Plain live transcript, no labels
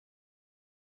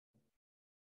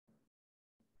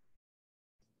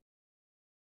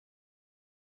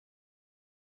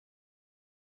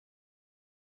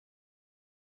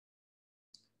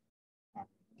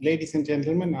Ladies and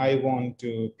gentlemen, I want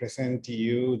to present to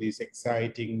you this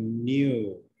exciting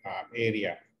new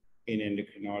area in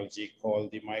endocrinology called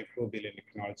the microbial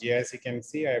endocrinology. As you can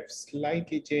see, I've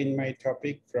slightly changed my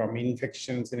topic from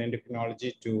infections in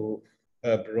endocrinology to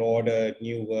a broader,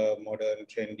 newer, modern,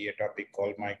 trendier topic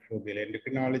called microbial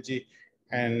endocrinology.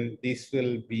 And this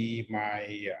will be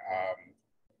my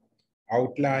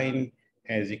outline.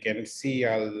 As you can see,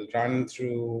 I'll run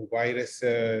through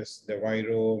viruses, the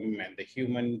virome, and the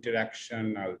human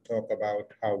interaction. I'll talk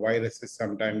about how viruses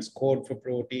sometimes code for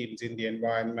proteins in the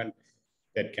environment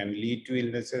that can lead to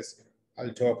illnesses.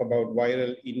 I'll talk about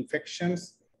viral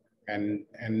infections and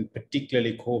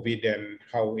particularly COVID and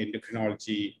how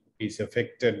endocrinology is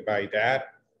affected by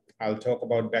that. I'll talk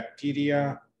about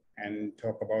bacteria and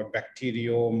talk about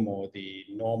bacteriome or the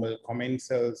normal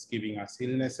commensals giving us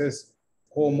illnesses,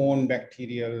 hormone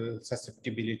bacterial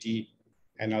susceptibility,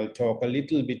 and I'll talk a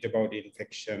little bit about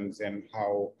infections and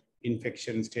how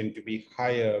infections tend to be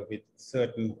higher with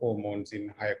certain hormones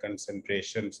in higher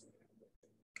concentrations.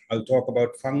 I'll talk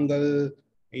about fungal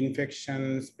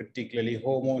infections, particularly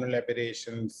hormonal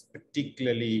aberrations,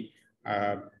 particularly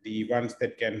the ones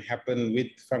that can happen with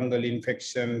fungal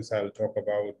infections. I'll talk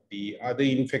about the other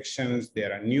infections.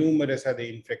 There are numerous other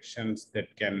infections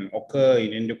that can occur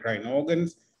in endocrine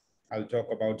organs. I'll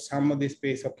talk about some of the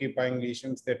space-occupying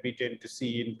lesions that we tend to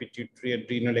see in pituitary,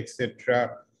 adrenal,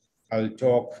 etc. I'll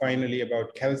talk finally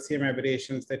about calcium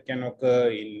aberrations that can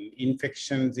occur in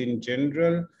infections in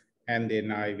general, and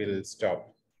then I will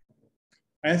stop.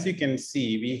 As you can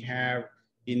see, we have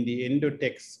in the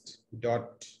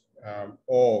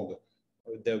endotext.org,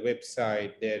 the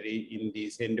website there in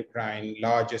this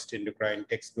largest endocrine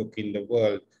textbook in the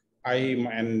world. I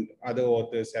and other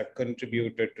authors have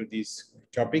contributed to this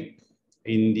topic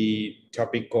in the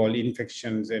topic called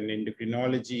infections and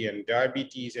endocrinology and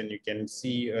diabetes, and you can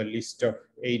see a list of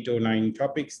 8 or 9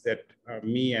 topics that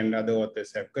me and other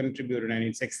authors have contributed, and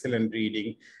it's excellent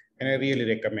reading, and I really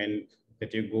recommend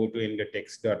that you go to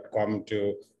endotext.com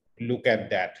to look at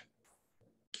that.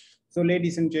 So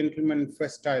ladies and gentlemen,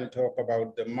 first I'll talk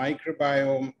about the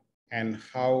microbiome and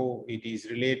how it is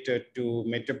related to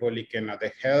metabolic and other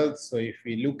health. So if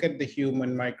we look at the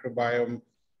human microbiome,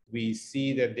 we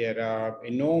see that there are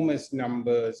enormous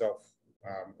numbers of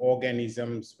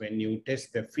organisms. When you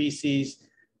test the feces,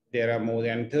 there are more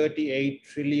than 38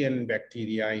 trillion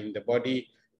bacteria in the body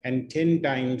and 10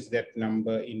 times that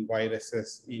number in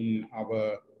viruses in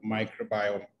our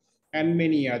microbiome, and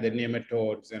many other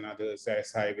nematodes and others,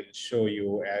 as I will show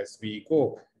you as we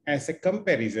go. As a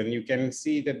comparison, you can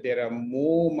see that there are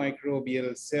more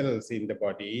microbial cells in the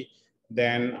body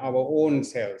than our own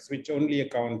cells, which only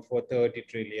account for 30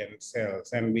 trillion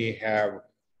cells. And we have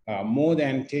more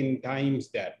than 10 times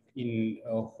that in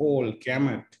a whole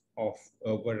gamut of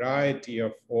a variety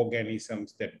of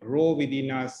organisms that grow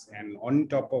within us and on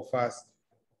top of us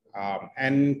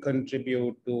and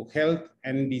contribute to health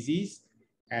and disease.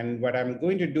 And what I'm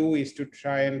going to do is to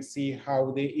try and see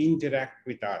how they interact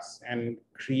with us and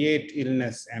create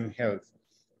illness and health.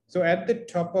 So at the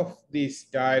top of this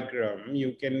diagram,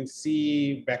 you can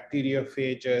see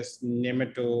bacteriophages,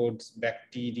 nematodes,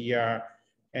 bacteria,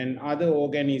 and other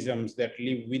organisms that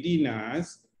live within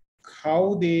us,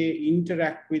 how they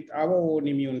interact with our own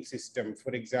immune system.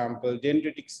 For example,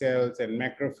 dendritic cells and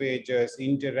macrophages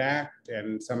interact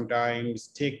and sometimes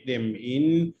take them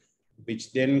in,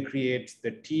 which then creates the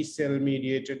T cell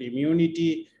mediated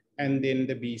immunity and then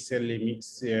the B cell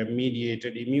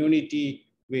mediated immunity,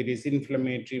 various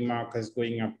inflammatory markers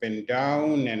going up and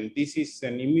down. And this is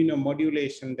an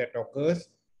immunomodulation that occurs,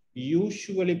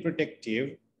 usually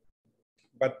protective.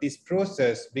 But this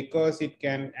process, because it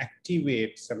can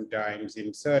activate sometimes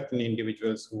in certain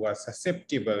individuals who are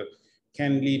susceptible,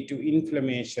 can lead to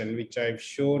inflammation, which I've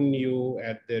shown you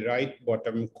at the right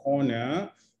bottom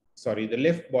corner, sorry, the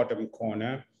left bottom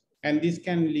corner. And this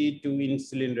can lead to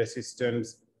insulin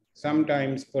resistance.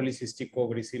 Sometimes polycystic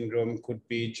ovary syndrome could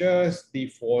be just the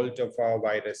fault of our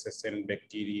viruses and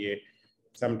bacteria.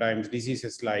 Sometimes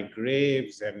diseases like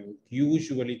Graves and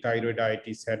usually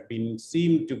thyroiditis have been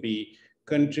seen to be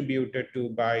contributed to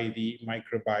by the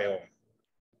microbiome.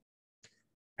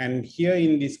 And here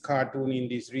in this cartoon, in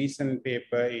this recent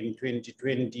paper in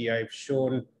 2020, I've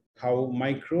shown how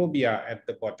microbia at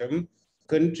the bottom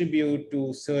contribute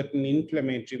to certain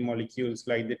inflammatory molecules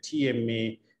like the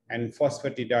TMA and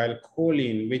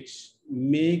phosphatidylcholine, which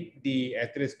make the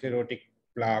atherosclerotic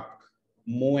plaque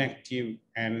more active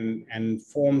and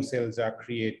foam cells are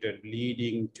created,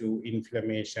 leading to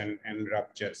inflammation and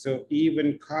rupture. So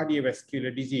even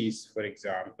cardiovascular disease, for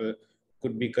example,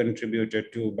 could be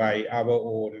contributed to by our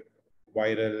own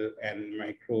viral and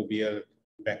microbial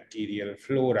bacterial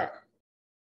flora.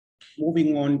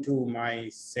 Moving on to my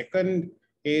second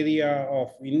area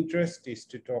of interest is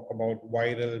to talk about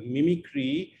viral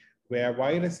mimicry, where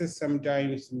viruses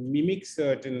sometimes mimic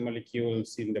certain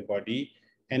molecules in the body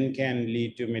and can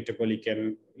lead to metabolic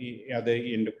and other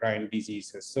endocrine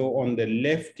diseases. So on the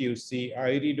left, you see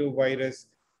iridovirus,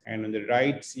 and on the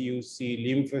right, you see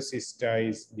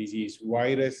lymphocystitis disease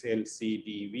virus,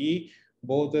 LCDV.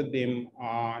 Both of them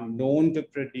are known to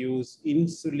produce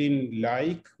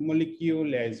insulin-like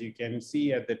molecule, as you can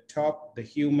see at the top, the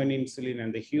human insulin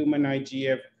and the human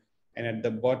IGF, and at the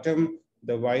bottom,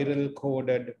 the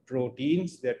viral-coded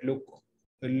proteins that look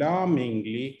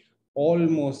alarmingly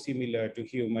almost similar to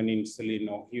human insulin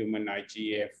or human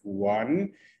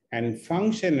IGF-1. And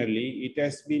functionally, it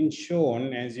has been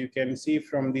shown, as you can see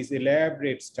from this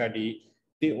elaborate study,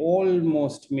 they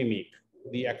almost mimic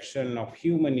the action of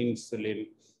human insulin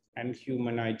and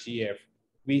human IGF.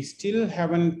 We still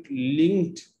haven't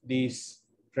linked this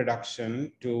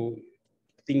production to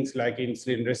things like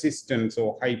insulin resistance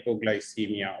or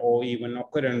hypoglycemia, or even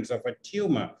occurrence of a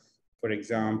tumor, for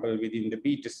example, within the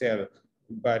beta cell,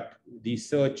 but the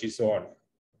search is on.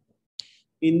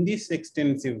 In this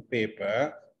extensive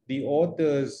paper, the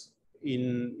authors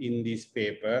in this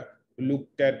paper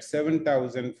looked at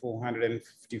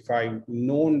 7,455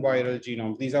 known viral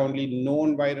genomes. These are only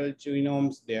known viral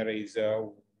genomes. There is a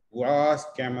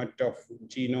vast gamut of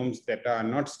genomes that are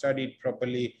not studied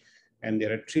properly, and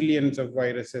there are trillions of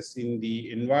viruses in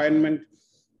the environment.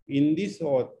 In this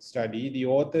study, the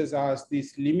authors asked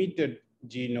this limited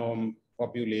genome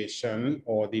population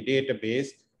or the database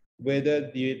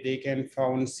whether they can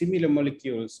find similar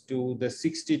molecules to the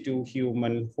 62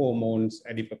 human hormones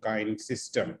adipokine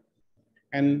system.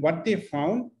 And what they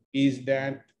found is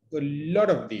that a lot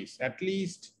of these, at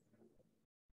least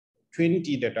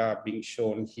 20 that are being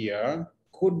shown here,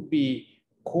 could be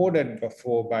coded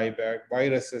before by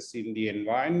viruses in the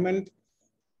environment,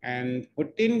 and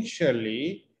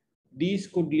potentially these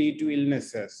could lead to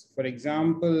illnesses. For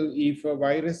example, if a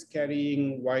virus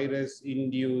carrying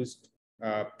virus-induced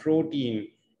protein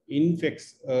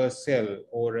infects a cell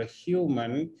or a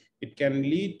human, it can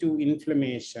lead to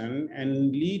inflammation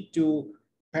and lead to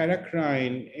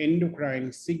paracrine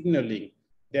endocrine signaling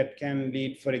that can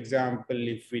lead, for example,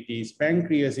 if it is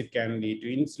pancreas, it can lead to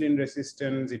insulin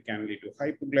resistance, it can lead to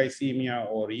hypoglycemia,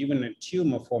 or even a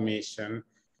tumor formation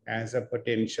as a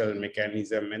potential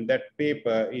mechanism. And that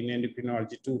paper in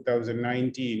Endocrinology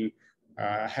 2019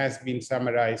 has been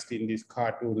summarized in this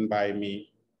cartoon by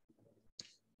me.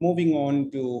 Moving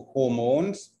on to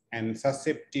hormones and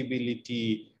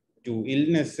susceptibility to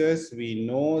illnesses, we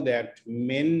know that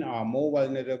men are more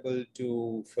vulnerable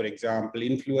to, for example,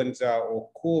 influenza or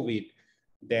COVID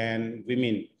than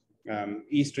women.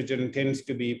 Estrogen tends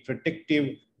to be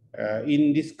protective.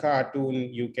 In this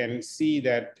cartoon, you can see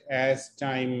that as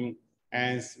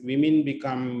women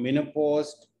become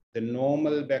menopaused, the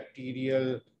normal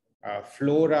bacterial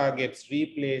flora gets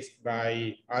replaced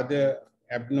by other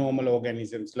abnormal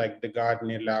organisms like the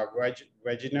Gardnerella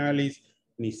vaginalis,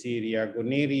 Neisseria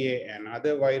gonorrhoeae, and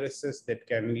other viruses that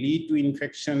can lead to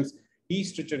infections.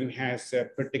 Estrogen has a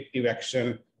protective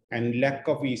action, and lack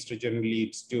of estrogen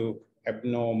leads to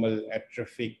abnormal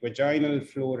atrophic vaginal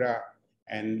flora,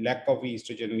 and lack of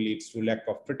estrogen leads to lack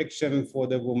of protection for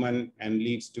the woman and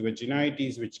leads to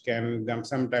vaginitis, which can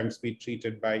sometimes be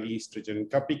treated by estrogen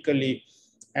topically.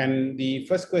 And the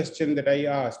first question that I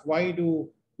asked, why do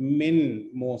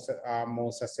men are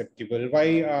more susceptible?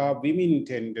 Why are women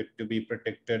tended to be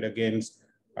protected against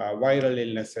viral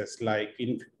illnesses like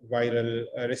viral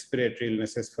respiratory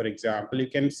illnesses, for example?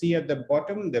 You can see at the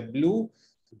bottom, the blue,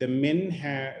 the men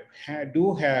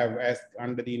do have, as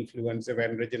under the influence of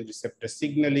androgen receptor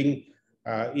signaling,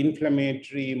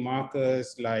 inflammatory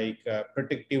markers like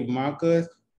protective markers,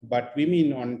 but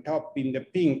women on top in the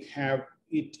pink have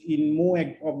it in more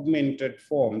augmented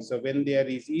form. So when there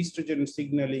is estrogen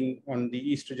signaling on the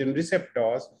estrogen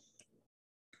receptors,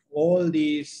 all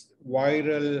these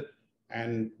viral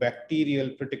and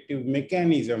bacterial protective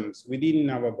mechanisms within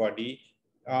our body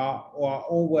are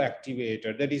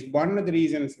overactivated. That is one of the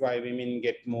reasons why women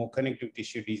get more connective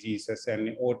tissue diseases and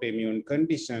autoimmune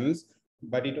conditions,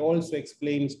 but it also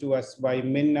explains to us why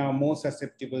men are more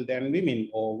susceptible than women,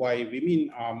 or why women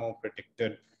are more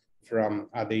protected from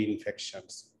other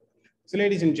infections. So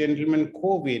ladies and gentlemen,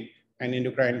 COVID and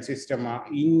endocrine system are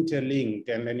interlinked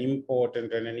and an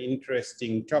important and an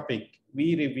interesting topic.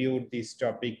 We reviewed this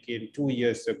topic 2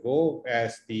 years ago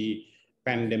as the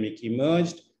pandemic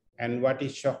emerged. And what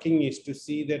is shocking is to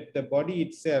see that the body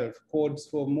itself codes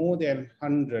for more than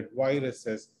 100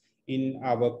 viruses in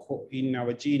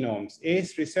our genomes.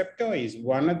 ACE receptor is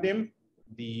one of them.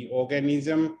 The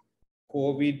organism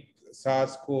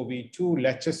SARS-CoV-2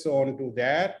 latches on to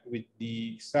that with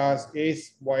the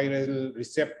ACE viral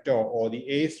receptor, or the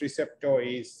ACE receptor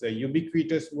is a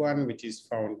ubiquitous one which is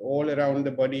found all around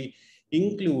the body,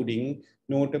 including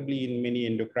notably in many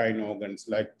endocrine organs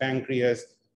like pancreas,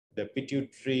 the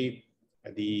pituitary,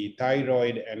 the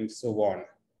thyroid, and so on.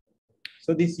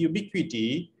 So this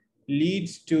ubiquity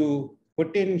leads to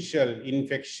potential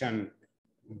infection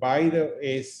by the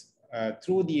ACE,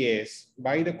 through the ACE,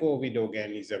 by the COVID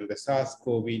organism, the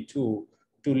SARS-CoV-2, to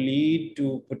lead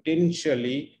to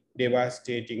potentially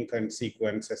devastating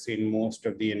consequences in most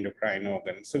of the endocrine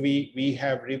organs. So we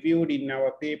have reviewed in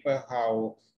our paper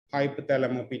how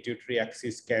hypothalamo-pituitary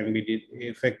axis can be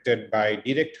affected by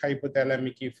direct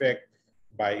hypothalamic effect,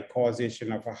 by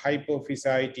causation of a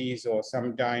hypophysitis, or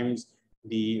sometimes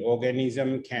the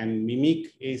organism can mimic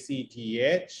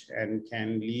ACTH and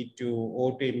can lead to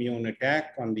autoimmune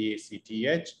attack on the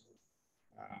ACTH.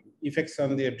 Effects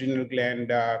on the adrenal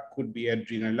gland could be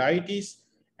adrenalitis,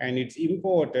 and it's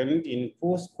important in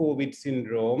post-COVID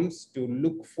syndromes to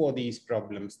look for these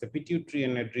problems, the pituitary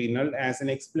and adrenal, as an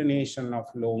explanation of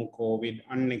long COVID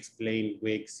unexplained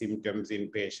vague symptoms in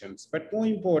patients. But more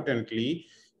importantly,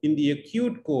 in the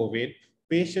acute COVID,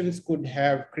 patients could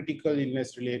have critical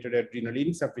illness-related adrenal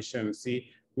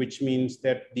insufficiency, which means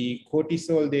that the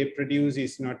cortisol they produce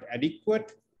is not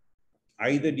adequate,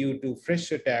 either due to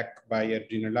fresh attack by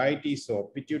adrenalitis or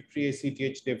pituitary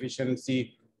ACTH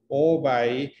deficiency, or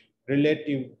by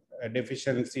relative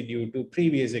deficiency due to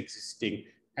previous existing.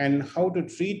 And how to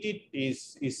treat it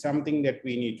is something that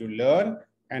we need to learn,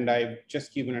 and I've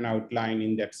just given an outline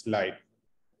in that slide.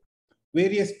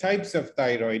 Various types of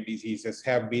thyroid diseases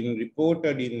have been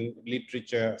reported in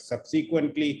literature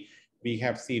subsequently. We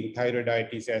have seen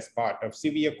thyroiditis as part of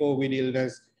severe COVID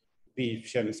illness.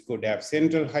 Patients could have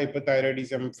central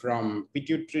hypothyroidism from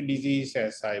pituitary disease,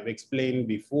 as I've explained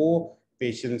before.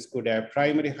 Patients could have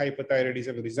primary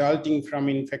hypothyroidism resulting from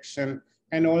infection.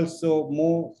 And also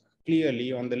more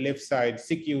clearly on the left side,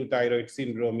 sick thyroid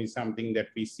syndrome is something that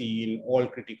we see in all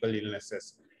critical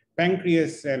illnesses.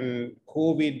 Pancreas and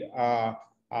COVID are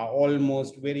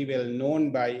almost very well known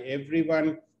by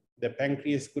everyone. The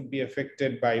pancreas could be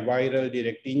affected by viral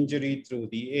direct injury through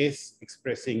the ACE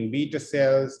expressing beta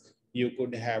cells. You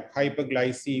could have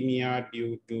hyperglycemia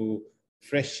due to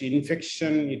fresh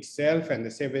infection itself and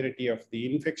the severity of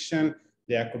the infection.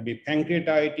 There could be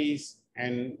pancreatitis,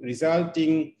 and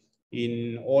resulting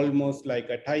in almost like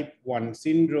a type 1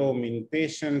 syndrome in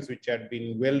patients, which had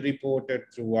been well reported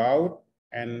throughout.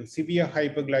 And severe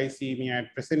hyperglycemia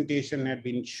at presentation had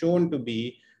been shown to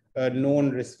be a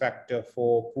known risk factor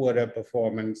for poorer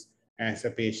performance as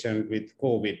a patient with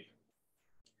COVID.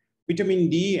 Vitamin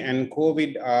D and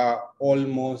COVID are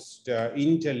almost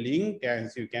interlinked.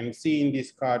 As you can see in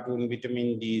this cartoon,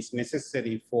 vitamin D is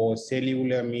necessary for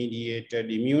cellular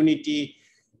mediated immunity,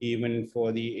 even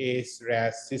for the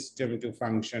ACE-RAS system to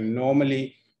function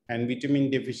normally. And vitamin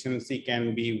deficiency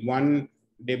can be one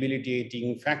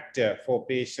debilitating factor for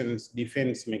patients'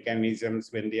 defense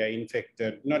mechanisms when they are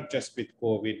infected, not just with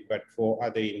COVID, but for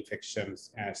other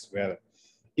infections as well.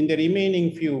 In the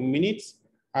remaining few minutes,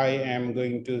 I am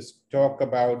going to talk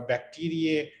about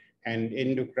bacteria and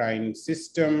endocrine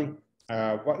system.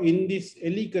 In this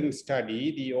elegant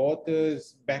study, the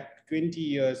authors back 20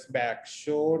 years back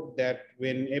showed that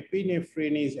when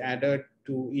epinephrine is added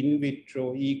to in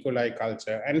vitro E. coli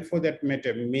culture, and for that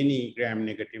matter, many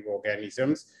gram-negative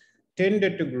organisms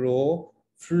tended to grow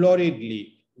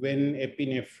floridly when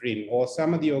epinephrine, or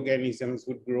some of the organisms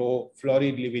would grow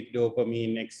floridly with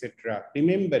dopamine, etc.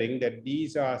 Remembering that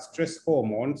these are stress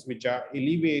hormones which are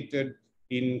elevated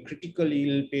in critically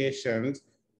ill patients.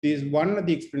 This is one of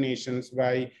the explanations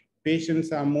why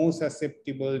patients are more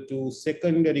susceptible to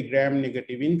secondary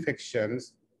gram-negative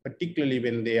infections, particularly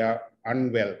when they are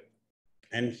unwell.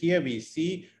 And here we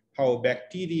see how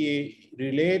bacteria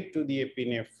relate to the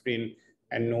epinephrine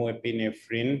and no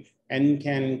epinephrine and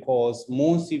can cause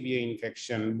more severe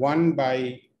infection, one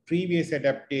by previous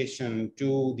adaptation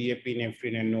to the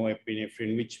epinephrine and no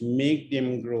epinephrine, which make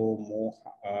them grow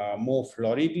more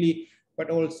floridly, but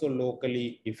also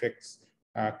locally effects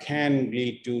can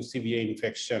lead to severe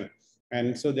infection.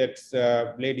 And so that's,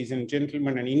 ladies and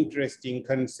gentlemen, an interesting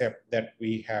concept that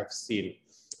we have seen.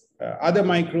 Other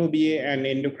microbial and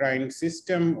endocrine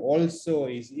system also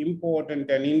is important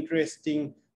and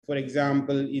interesting. For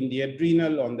example, in the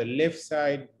adrenal on the left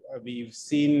side, we've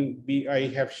seen,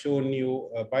 I have shown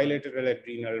you a bilateral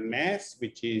adrenal mass,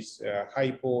 which is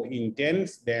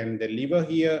hypo-intense than the liver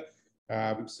here.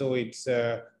 So it's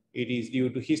It is due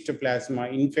to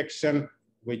histoplasma infection,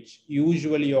 which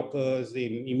usually occurs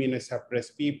in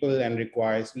immunosuppressed people and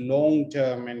requires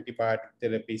long-term antibiotic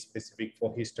therapy specific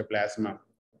for histoplasma.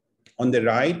 On the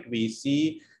right, we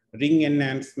see ring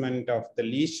enhancement of the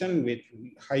lesion with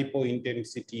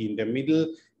hypointensity in the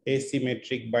middle,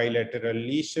 asymmetric bilateral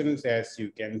lesions. As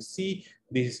you can see,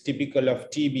 this is typical of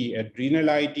TB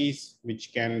adrenalitis,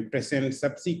 which can present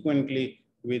subsequently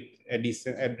with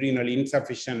adrenal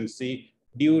insufficiency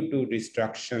due to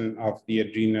destruction of the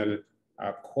adrenal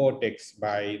cortex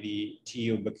by the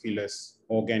tuberculous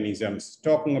organisms.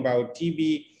 Talking about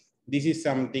TB, this is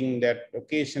something that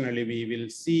occasionally we will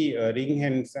see a ring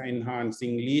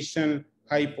enhancing lesion,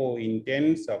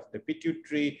 hypointense of the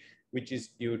pituitary, which is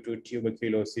due to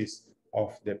tuberculosis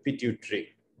of the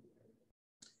pituitary.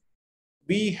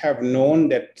 We have known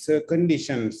that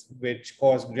conditions which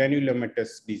cause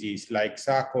granulomatous disease like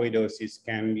sarcoidosis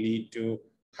can lead to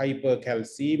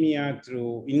hypercalcemia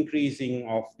through increasing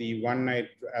of the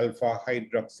 1-alpha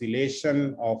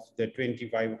hydroxylation of the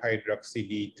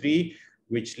 25-hydroxy-D3,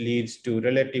 which leads to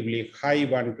relatively high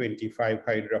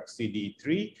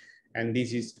 125-hydroxy-D3. And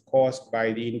this is caused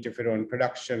by the interferon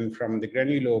production from the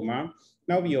granuloma.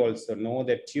 Now we also know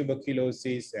that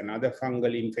tuberculosis and other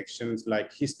fungal infections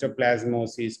like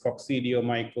histoplasmosis,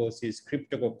 coccidiomycosis,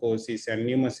 cryptococcosis, and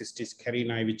pneumocystis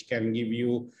carinii, which can give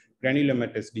you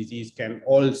granulomatous disease, can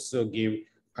also give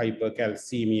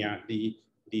hypercalcemia. The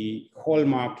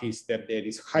hallmark is that there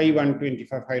is high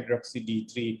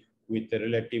 125-hydroxy-D3 with a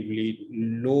relatively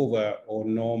lower or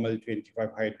normal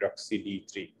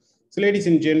 25-hydroxy-D3. So ladies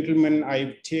and gentlemen,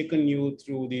 I've taken you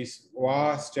through this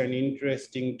vast and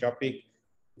interesting topic,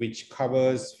 which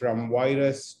covers from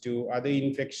virus to other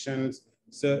infections,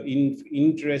 so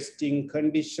interesting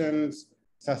conditions,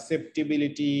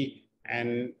 susceptibility,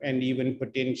 and even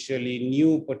potentially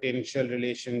new potential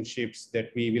relationships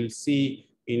that we will see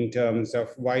in terms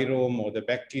of virome or the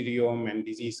bacteriome and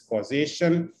disease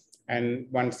causation. And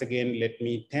once again, let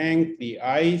me thank the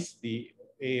ICE, the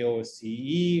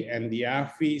AOCE, and the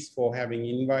AFIS for having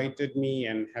invited me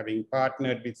and having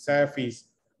partnered with SAFIS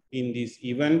in this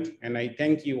event. And I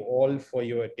thank you all for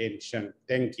your attention.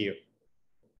 Thank you.